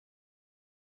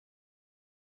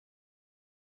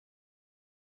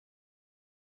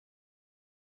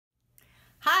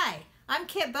Hi, I'm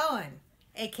Kit Bowen,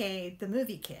 aka The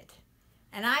Movie Kit,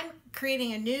 and I'm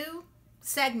creating a new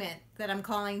segment that I'm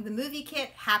calling The Movie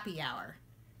Kit Happy Hour.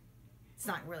 It's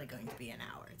not really going to be an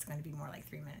hour, it's going to be more like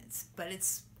 3 minutes, but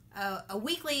it's a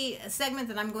weekly segment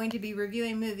that I'm going to be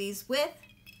reviewing movies with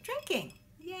drinking.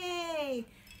 Yay!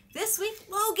 This week,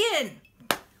 Logan!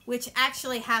 Which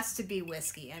actually has to be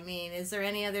whiskey. I mean, is there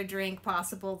any other drink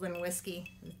possible than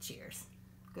whiskey? Cheers.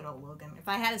 Good old Logan. If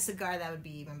I had a cigar, that would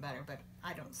be even better, but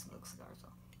I don't smoke cigars,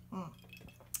 so.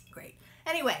 Great.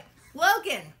 Anyway,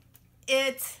 Logan.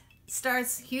 It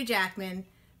stars Hugh Jackman,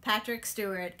 Patrick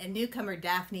Stewart, and newcomer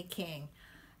Daphne King.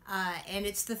 And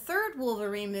it's the third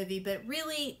Wolverine movie, but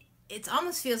really, it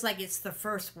almost feels like it's the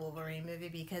first Wolverine movie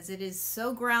because it is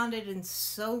so grounded and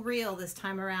so real this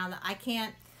time around that I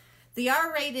can't. The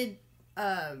R-rated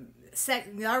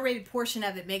the R-rated portion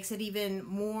of it makes it even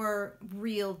more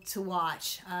real to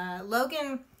watch.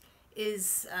 Logan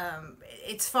is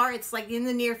it's like in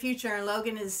the near future, and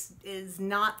Logan is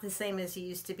not the same as he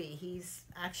used to be. He's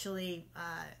actually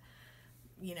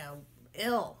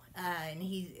ill, and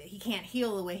he can't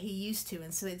heal the way he used to,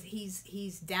 and so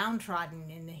he's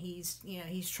downtrodden, and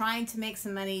he's trying to make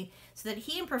some money so that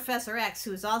he and Professor X,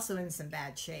 who is also in some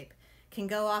bad shape, can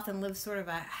go off and live sort of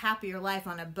a happier life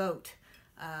on a boat,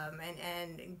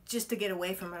 and just to get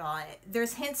away from it all.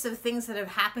 There's hints of things that have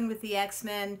happened with the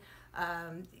X-Men.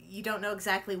 You don't know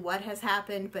exactly what has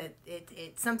happened, but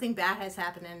something bad has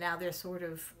happened, and now they're sort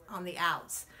of on the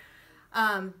outs.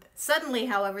 Suddenly,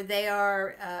 however, they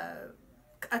are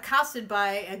accosted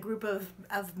by a group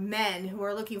of men who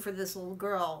are looking for this little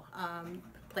girl,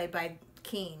 played by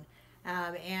Keane.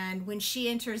 And when she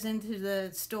enters into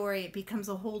the story, it becomes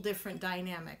a whole different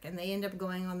dynamic, and they end up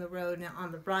going on the road,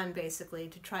 on the run, basically,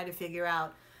 to try to figure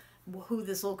out who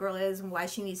this little girl is and why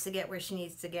she needs to get where she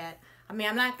needs to get. I mean,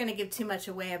 I'm not going to give too much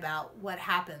away about what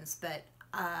happens, but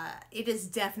it is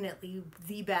definitely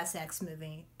the best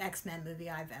X-Men movie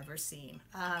I've ever seen.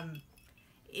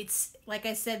 It's, like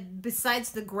I said,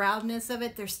 besides the groundness of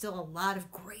it, there's still a lot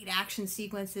of great action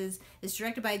sequences. It's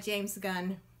directed by James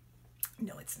Gunn.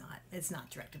 No, it's not. It's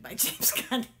not directed by James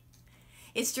Gunn.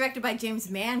 It's directed by James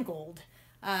Mangold,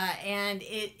 and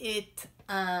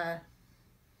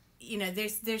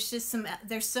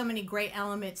there's so many great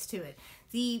elements to it.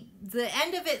 The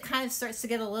end of it kind of starts to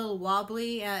get a little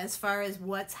wobbly as far as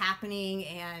what's happening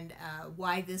and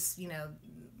why this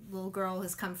little girl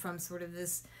has come from sort of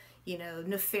this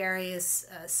nefarious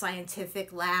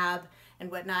scientific lab and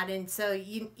whatnot, and so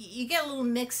you get a little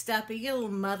mixed up, you get a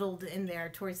little muddled in there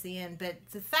towards the end. But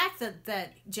the fact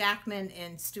that Jackman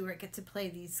and Stewart get to play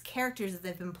these characters that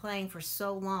they've been playing for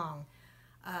so long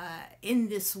in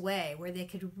this way, where they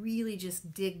could really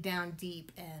just dig down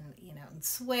deep and and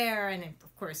swear, and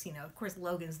of course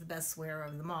Logan's the best swearer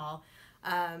of them all,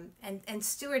 and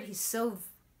Stewart, he's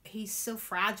so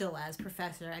fragile as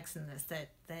Professor X in this that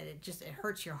it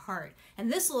hurts your heart.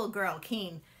 And this little girl,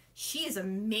 Keane, she is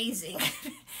amazing.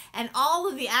 And all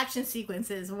of the action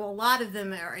sequences, well, a lot of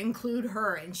them include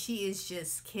her, and she is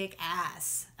just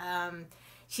kick-ass.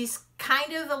 She's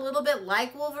kind of a little bit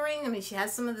like Wolverine. I mean, she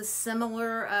has some of the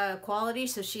similar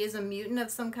qualities, so she is a mutant of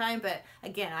some kind, but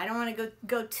again, I don't want to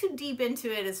go too deep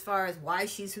into it as far as why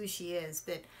she's who she is,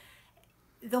 but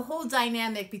the whole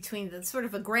dynamic between the sort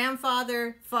of a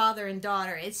grandfather, father, and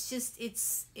daughter, it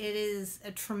is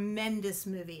a tremendous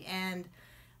movie. And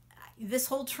this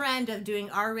whole trend of doing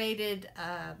R-rated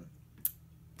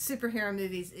superhero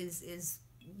movies is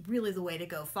really the way to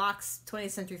go. 20th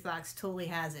Century Fox totally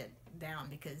has it down,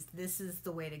 because this is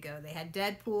the way to go. They had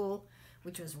Deadpool,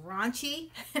 which was raunchy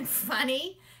and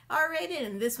funny R-rated,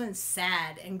 and this one's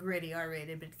sad and gritty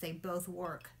R-rated, but they both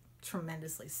work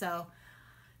tremendously. So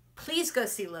please go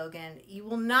see Logan. You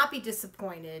will not be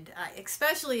disappointed,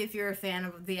 especially if you're a fan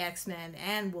of the X-Men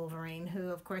and Wolverine, who,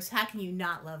 of course, how can you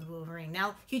not love Wolverine?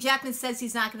 Now, Hugh Jackman says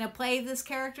he's not going to play this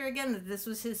character again, that this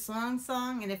was his song,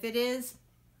 and if it is,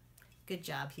 good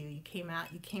job, Hugh. You came out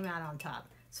on top.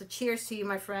 So cheers to you,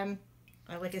 my friend.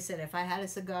 Like I said, if I had a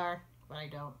cigar, but I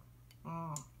don't.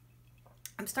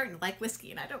 I'm starting to like whiskey,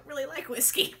 and I don't really like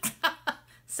whiskey.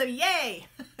 So yay!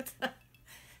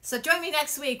 So join me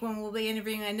next week when we'll be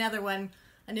interviewing a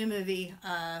new movie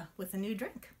with a new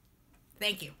drink.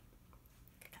 Thank you.